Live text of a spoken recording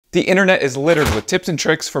The internet is littered with tips and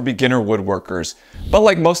tricks for beginner woodworkers, but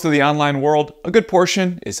like most of the online world, a good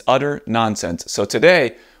portion is utter nonsense. So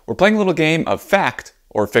today, we're playing a little game of fact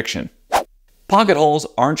or fiction. Pocket holes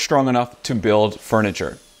aren't strong enough to build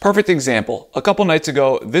furniture. Perfect example. A couple nights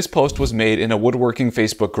ago, this post was made in a woodworking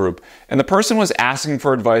Facebook group, and the person was asking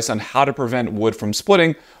for advice on how to prevent wood from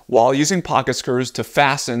splitting while using pocket screws to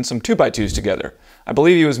fasten some 2x2s together. I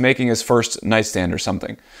believe he was making his first nightstand or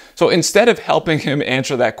something. So instead of helping him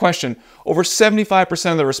answer that question, over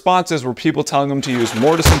 75% of the responses were people telling him to use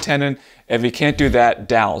mortise and tenon, and if he can't do that,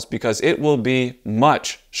 dowels, because it will be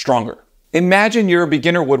much stronger. Imagine you're a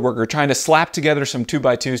beginner woodworker trying to slap together some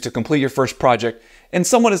 2x2s to complete your first project, and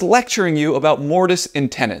someone is lecturing you about mortise and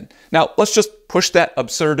tenon. Now, let's just push that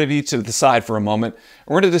absurdity to the side for a moment, and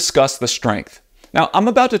we're going to discuss the strength. Now, I'm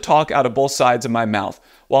about to talk out of both sides of my mouth,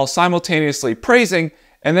 while simultaneously praising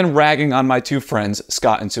and then ragging on my two friends,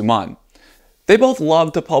 Scott and Suman. They both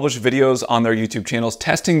love to publish videos on their YouTube channels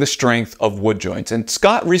testing the strength of wood joints, and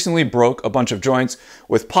Scott recently broke a bunch of joints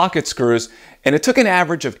with pocket screws, and it took an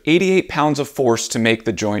average of 88 pounds of force to make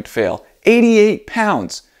the joint fail. 88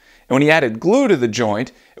 pounds! And when he added glue to the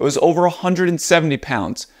joint, it was over 170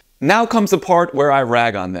 pounds. Now comes the part where I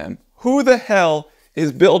rag on them. Who the hell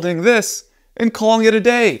is building this and calling it a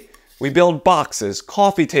day? We build boxes,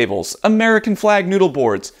 coffee tables, American flag noodle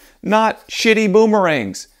boards, not shitty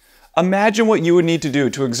boomerangs. Imagine what you would need to do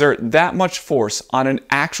to exert that much force on an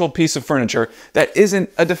actual piece of furniture that isn't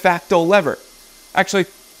a de facto lever. Actually,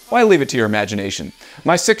 why leave it to your imagination?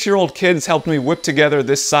 My 6-year-old kids helped me whip together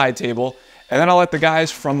this side table, and then I'll let the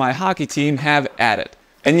guys from my hockey team have at it.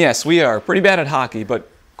 And yes, we are pretty bad at hockey, but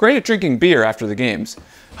great at drinking beer after the games.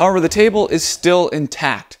 However, the table is still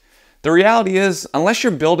intact. The reality is, unless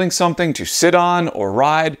you're building something to sit on or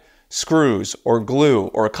ride, screws or glue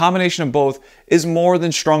or a combination of both is more than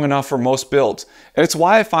strong enough for most builds. And it's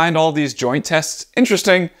why I find all these joint tests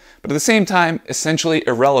interesting, but at the same time, essentially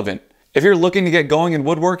irrelevant. If you're looking to get going in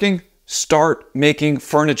woodworking, start making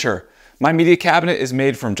furniture. My media cabinet is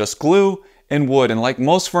made from just glue and wood, and like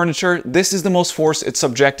most furniture, this is the most force it's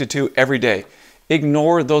subjected to every day.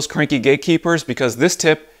 Ignore those cranky gatekeepers because this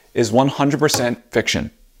tip is 100%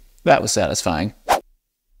 fiction. That was satisfying.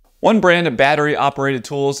 One brand of battery-operated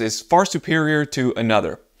tools is far superior to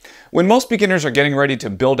another. When most beginners are getting ready to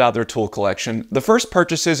build out their tool collection, the first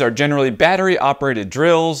purchases are generally battery-operated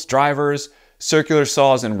drills, drivers, circular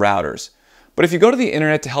saws, and routers. But if you go to the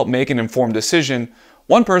internet to help make an informed decision,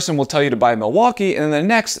 one person will tell you to buy Milwaukee, and then the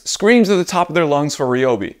next screams at the top of their lungs for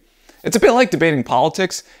Ryobi. It's a bit like debating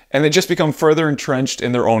politics, and they just become further entrenched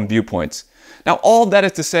in their own viewpoints. Now, all that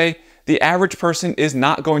is to say, the average person is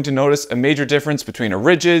not going to notice a major difference between a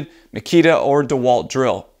Rigid, Makita, or DeWalt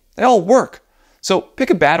drill. They all work. So pick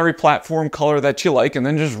a battery platform color that you like and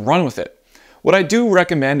then just run with it. What I do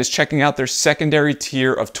recommend is checking out their secondary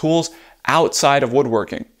tier of tools outside of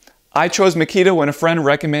woodworking. I chose Makita when a friend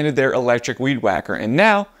recommended their electric weed whacker, and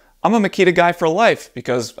now I'm a Makita guy for life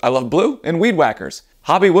because I love blue and weed whackers.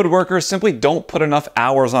 Hobby woodworkers simply don't put enough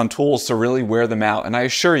hours on tools to really wear them out, and I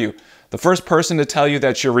assure you, the first person to tell you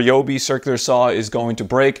that your Ryobi circular saw is going to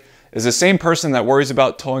break is the same person that worries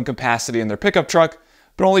about towing capacity in their pickup truck,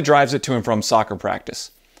 but only drives it to and from soccer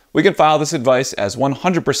practice. We can file this advice as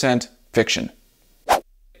 100% fiction.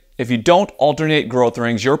 If you don't alternate growth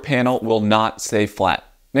rings, your panel will not stay flat.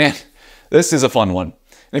 Man, this is a fun one.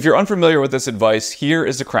 And if you're unfamiliar with this advice, here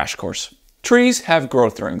is a crash course. Trees have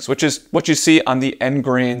growth rings, which is what you see on the end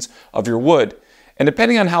grains of your wood. And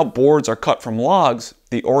depending on how boards are cut from logs,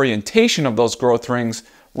 the orientation of those growth rings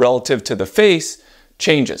relative to the face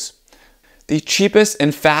changes. The cheapest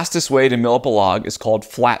and fastest way to mill up a log is called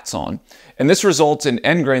flat sawn, and this results in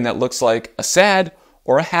end grain that looks like a sad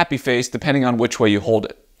or a happy face depending on which way you hold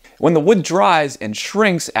it. When the wood dries and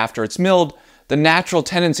shrinks after it's milled, the natural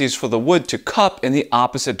tendency is for the wood to cup in the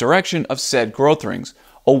opposite direction of said growth rings,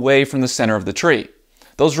 away from the center of the tree.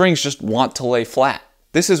 Those rings just want to lay flat.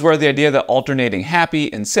 This is where the idea that alternating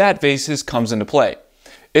happy and sad faces comes into play.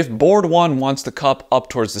 If board 1 wants to cup up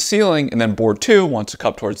towards the ceiling and then board 2 wants to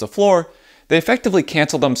cup towards the floor, they effectively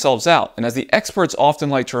cancel themselves out. And as the experts often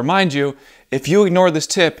like to remind you, if you ignore this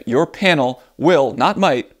tip, your panel will, not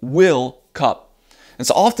might, will cup.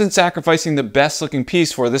 It's often sacrificing the best looking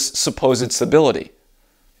piece for this supposed stability.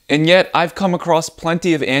 And yet, I've come across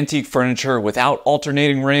plenty of antique furniture without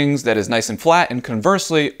alternating rings that is nice and flat, and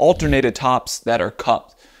conversely, alternated tops that are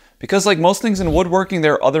cupped. Because like most things in woodworking,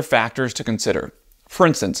 there are other factors to consider. For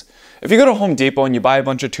instance, if you go to Home Depot and you buy a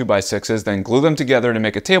bunch of 2x6s, then glue them together to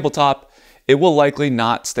make a tabletop, it will likely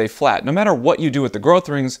not stay flat, no matter what you do with the growth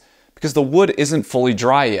rings, because the wood isn't fully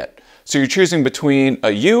dry yet. So you're choosing between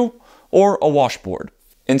a U or a washboard.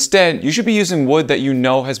 Instead, you should be using wood that you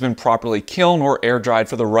know has been properly kiln or air dried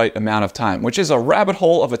for the right amount of time, which is a rabbit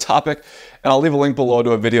hole of a topic, and I'll leave a link below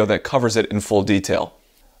to a video that covers it in full detail.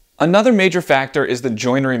 Another major factor is the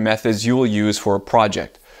joinery methods you will use for a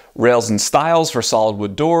project. Rails and stiles for solid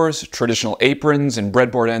wood doors, traditional aprons, and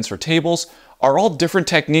breadboard ends for tables are all different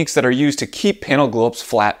techniques that are used to keep panel glue-ups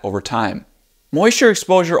flat over time. Moisture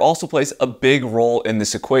exposure also plays a big role in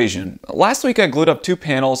this equation. Last week I glued up 2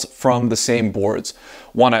 panels from the same boards.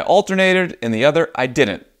 One I alternated and the other I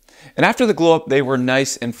didn't. And after the glue up they were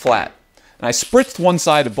nice and flat. And I spritzed one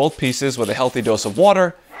side of both pieces with a healthy dose of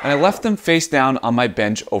water and I left them face down on my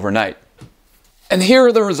bench overnight. And here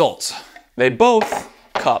are the results. They both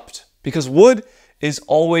cupped, because wood is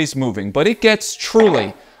always moving, but it gets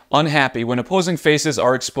truly unhappy when opposing faces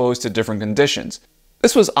are exposed to different conditions.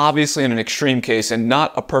 This was obviously in an extreme case and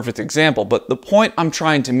not a perfect example, but the point I'm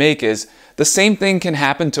trying to make is the same thing can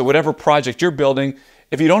happen to whatever project you're building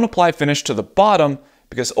if you don't apply finish to the bottom,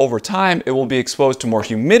 because over time it will be exposed to more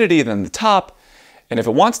humidity than the top, and if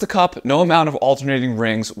it wants to cup, no amount of alternating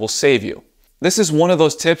rings will save you. This is one of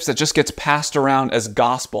those tips that just gets passed around as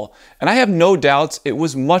gospel, and I have no doubts it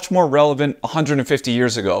was much more relevant 150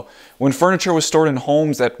 years ago, when furniture was stored in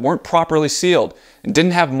homes that weren't properly sealed and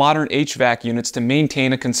didn't have modern HVAC units to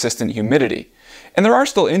maintain a consistent humidity. And there are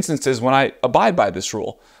still instances when I abide by this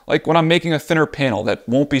rule, like when I'm making a thinner panel that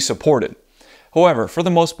won't be supported. However, for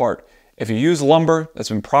the most part, if you use lumber that's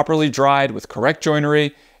been properly dried with correct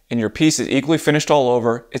joinery and your piece is equally finished all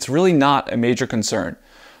over, it's really not a major concern.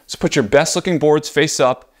 So put your best looking boards face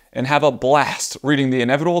up and have a blast reading the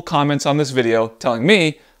inevitable comments on this video telling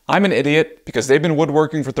me I'm an idiot because they've been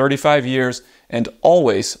woodworking for 35 years and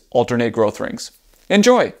always alternate growth rings.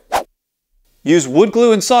 Enjoy! Use wood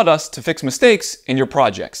glue and sawdust to fix mistakes in your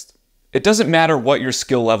projects. It doesn't matter what your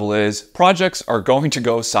skill level is, projects are going to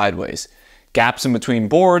go sideways. Gaps in between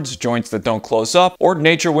boards, joints that don't close up, or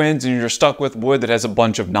nature wins and you're stuck with wood that has a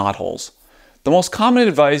bunch of knot holes. The most common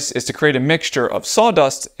advice is to create a mixture of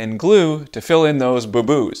sawdust and glue to fill in those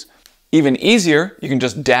boo-boos. Even easier, you can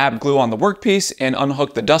just dab glue on the workpiece and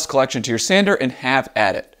unhook the dust collection to your sander and have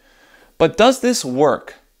at it. But does this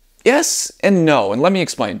work? Yes and no, and let me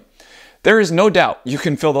explain. There is no doubt you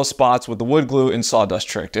can fill those spots with the wood glue and sawdust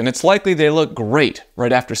trick, and it's likely they look great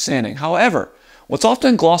right after sanding. However, what's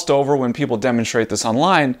often glossed over when people demonstrate this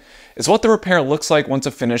online is what the repair looks like once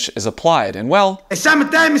a finish is applied, and well,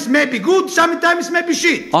 sometimes may be good, sometimes may be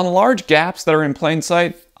shit. On large gaps that are in plain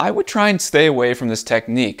sight, I would try and stay away from this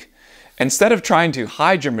technique. Instead of trying to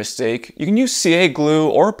hide your mistake, you can use CA glue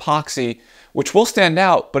or epoxy, which will stand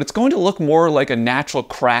out, but it's going to look more like a natural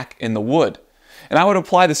crack in the wood. And I would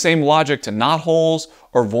apply the same logic to knot holes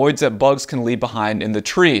or voids that bugs can leave behind in the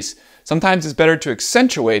trees. Sometimes it's better to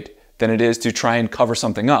accentuate than it is to try and cover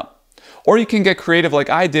something up. Or you can get creative like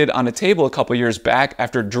I did on a table a couple years back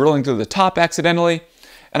after drilling through the top accidentally,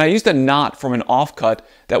 and I used a knot from an offcut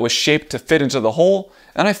that was shaped to fit into the hole,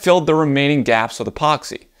 and I filled the remaining gaps with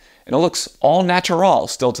epoxy. And it looks all natural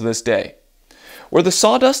still to this day. Where the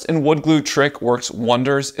sawdust and wood glue trick works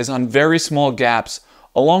wonders is on very small gaps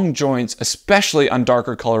along joints, especially on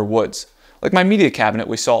darker color woods, like my media cabinet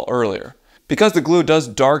we saw earlier. Because the glue does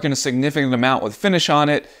darken a significant amount with finish on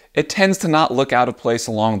it, it tends to not look out of place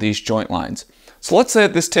along these joint lines. So let's say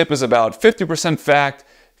that this tip is about 50% fact,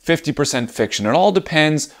 50% fiction. It all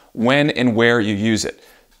depends when and where you use it.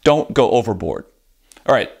 Don't go overboard.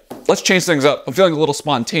 All right, let's change things up. I'm feeling a little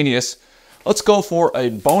spontaneous. Let's go for a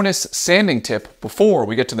bonus sanding tip before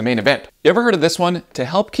we get to the main event. You ever heard of this one? To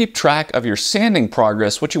help keep track of your sanding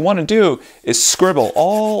progress, what you want to do is scribble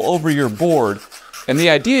all over your board. And the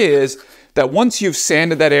idea is that once you've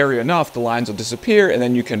sanded that area enough, the lines will disappear and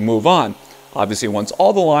then you can move on. Obviously, once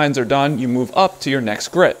all the lines are done, you move up to your next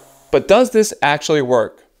grit. But does this actually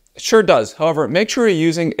work? It sure does. However, make sure you're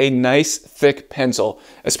using a nice thick pencil,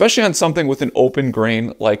 especially on something with an open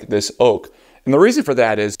grain like this oak. And the reason for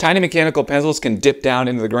that is tiny mechanical pencils can dip down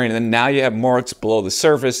into the grain and then now you have marks below the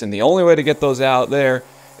surface, and the only way to get those out there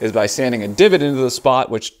is by sanding a divot into the spot,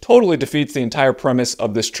 which totally defeats the entire premise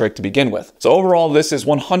of this trick to begin with. So overall, this is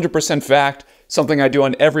 100% fact, something I do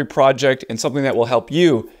on every project and something that will help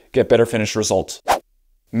you get better finished results.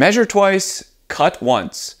 Measure twice, cut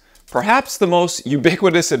once. Perhaps the most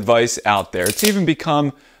ubiquitous advice out there. It's even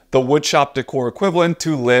become the woodshop decor equivalent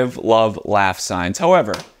to live, love, laugh signs.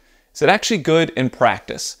 However, is it actually good in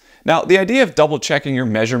practice? Now, the idea of double checking your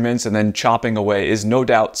measurements and then chopping away is no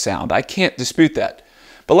doubt sound. I can't dispute that.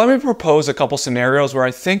 But let me propose a couple scenarios where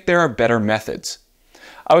I think there are better methods.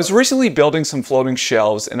 I was recently building some floating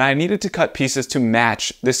shelves and I needed to cut pieces to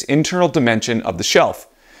match this internal dimension of the shelf.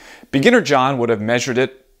 Beginner John would have measured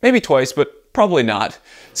it maybe twice, but Probably not.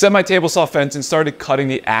 Set my table saw fence and started cutting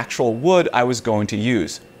the actual wood I was going to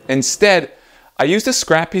use. Instead, I used a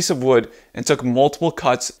scrap piece of wood and took multiple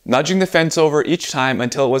cuts, nudging the fence over each time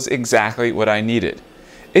until it was exactly what I needed.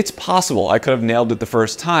 It's possible I could have nailed it the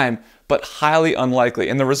first time, but highly unlikely,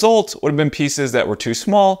 and the result would have been pieces that were too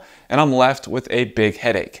small, and I'm left with a big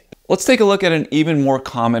headache. Let's take a look at an even more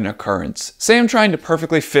common occurrence. Say I'm trying to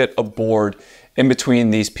perfectly fit a board in between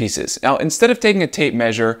these pieces. Now, instead of taking a tape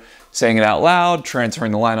measure, saying it out loud,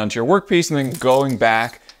 transferring the line onto your workpiece, and then going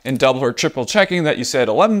back and double or triple checking that you said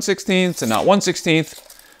 11/16 and not 1/16,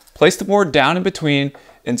 place the board down in between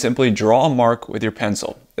and simply draw a mark with your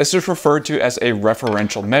pencil. This is referred to as a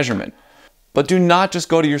referential measurement. But do not just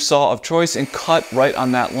go to your saw of choice and cut right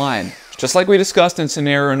on that line. Just like we discussed in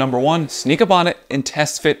scenario number 1, sneak up on it and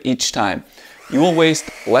test fit each time. You will waste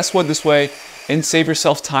less wood this way and save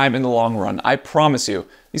yourself time in the long run. I promise you,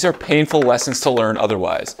 these are painful lessons to learn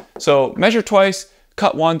otherwise. So measure twice,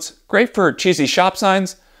 cut once, great for cheesy shop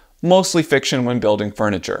signs, mostly fiction when building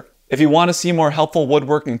furniture. If you want to see more helpful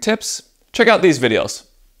woodworking tips, check out these videos.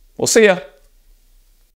 We'll see ya.